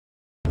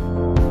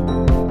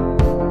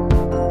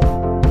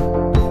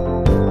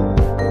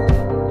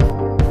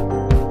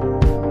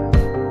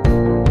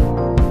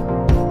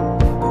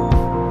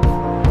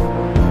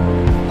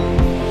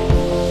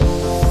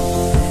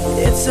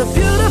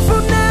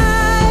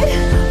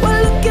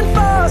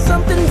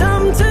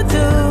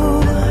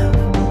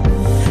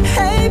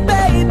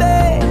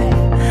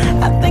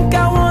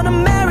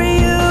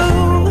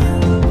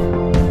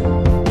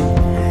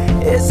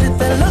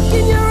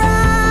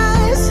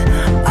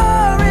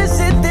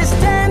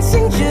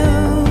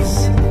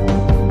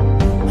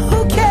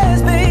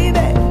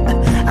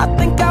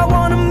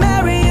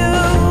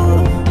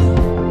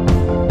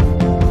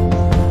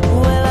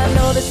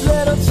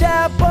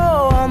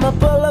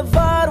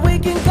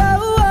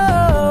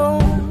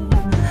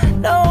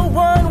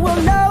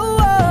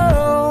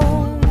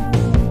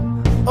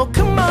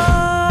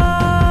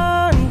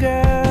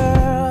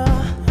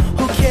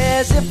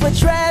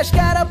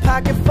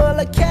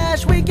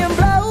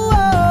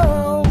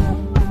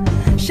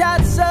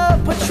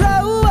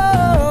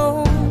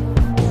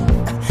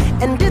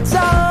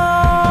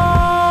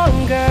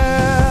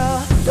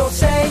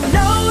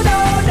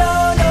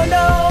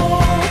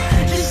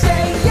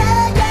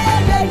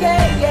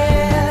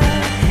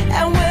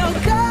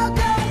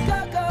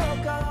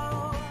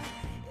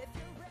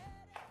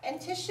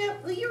Letitia,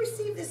 will you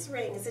receive this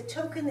ring as a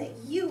token that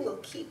you will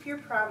keep your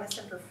promise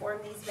and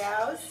perform these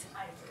vows?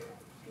 I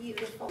do.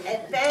 Beautiful.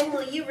 And Ben,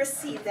 will you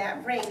receive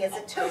that ring as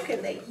a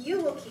token that you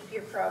will keep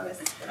your promise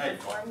and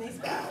perform these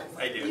vows?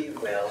 I do. You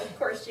will, of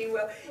course you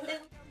will.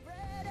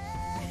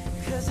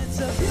 Cause it's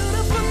a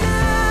beautiful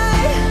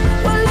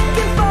night. We're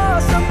looking for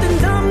something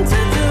dumb to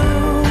do.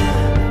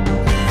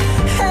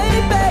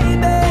 Hey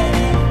baby,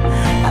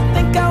 I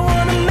think I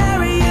wanna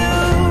marry you.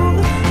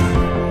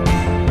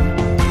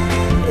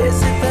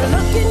 Is it the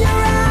look in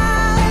your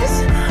eyes,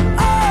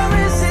 or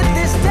is it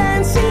this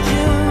dancing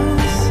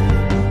juice?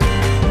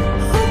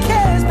 Who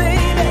cares,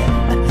 baby?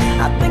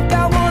 I think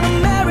I wanna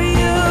marry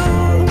you.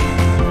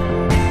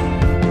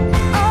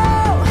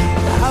 Oh,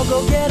 I'll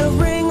go get a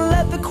ring,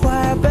 let the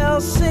choir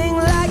bells sing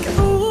like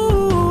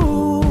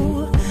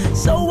ooh.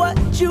 So what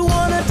you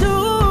wanna do?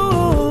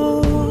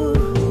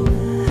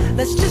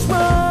 Let's just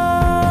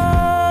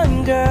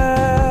run,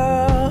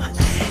 girl.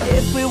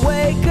 If we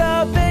wake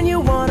up and you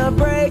wanna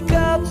break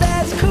up,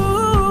 that's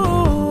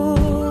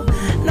cool.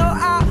 No,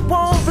 I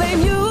won't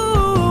blame you.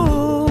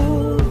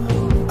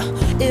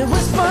 It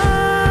was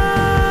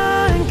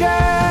fun,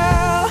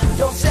 girl.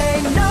 Don't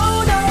say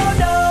no, no,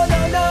 no,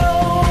 no, no.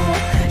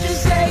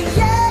 Just say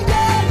yeah,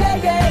 yeah, yeah,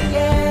 yeah,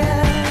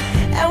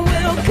 yeah. And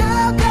we'll go,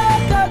 go,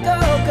 go, go,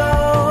 go.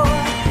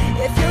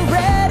 If you're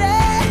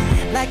ready,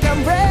 like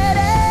I'm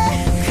ready.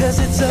 Cause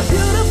it's a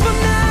beautiful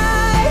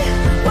night.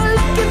 We're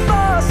looking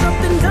for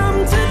something dumb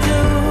to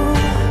do.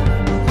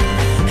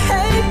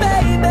 Hey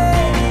baby,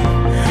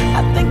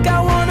 I think I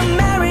wanna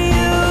marry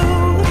you.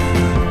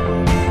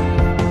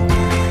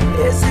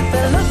 Is it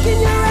the look in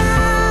your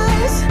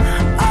eyes,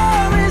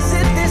 or is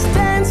it this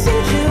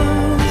dancing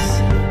juice?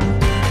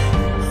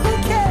 Who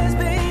cares,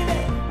 baby?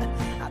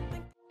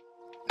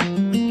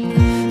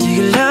 Do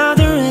you love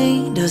the rain?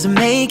 Does it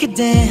make you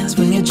dance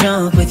when you're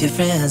drunk with your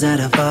friends at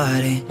a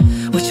party?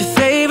 What's your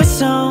favorite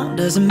song?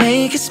 Does it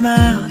make you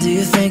smile? Do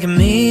you think of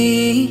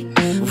me?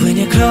 When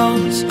you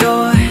close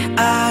your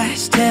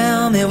eyes,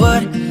 tell me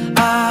what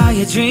are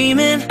you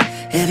dreaming?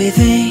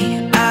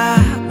 Everything I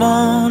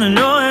wanna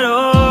know at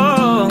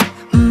all.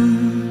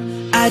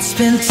 I'd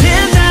spend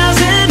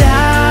 10,000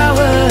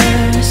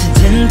 hours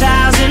and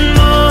 10,000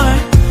 more.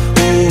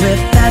 Oh,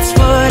 if that's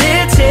what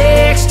it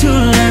takes to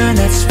learn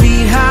that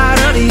sweetheart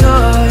of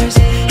yours.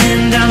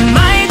 And I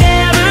might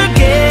never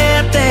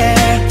get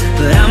there,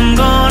 but I'm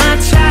gonna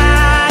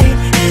try.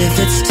 If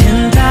it's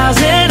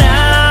 10,000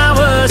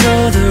 hours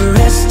or the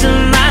rest of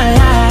my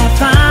life,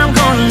 I'm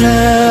gonna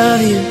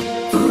love you.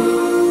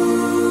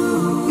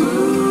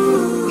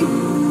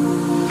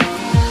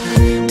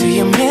 Do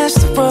you miss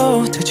the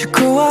road that you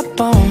grew up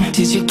on?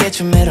 Did you get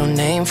your middle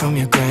name from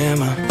your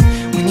grandma?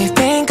 When you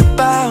think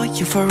about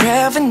you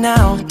forever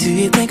now, do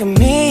you think of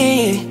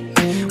me?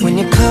 When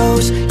you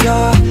close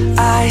your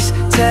eyes,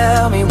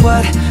 tell me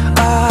what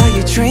are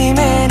you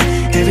dreaming?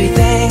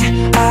 Everything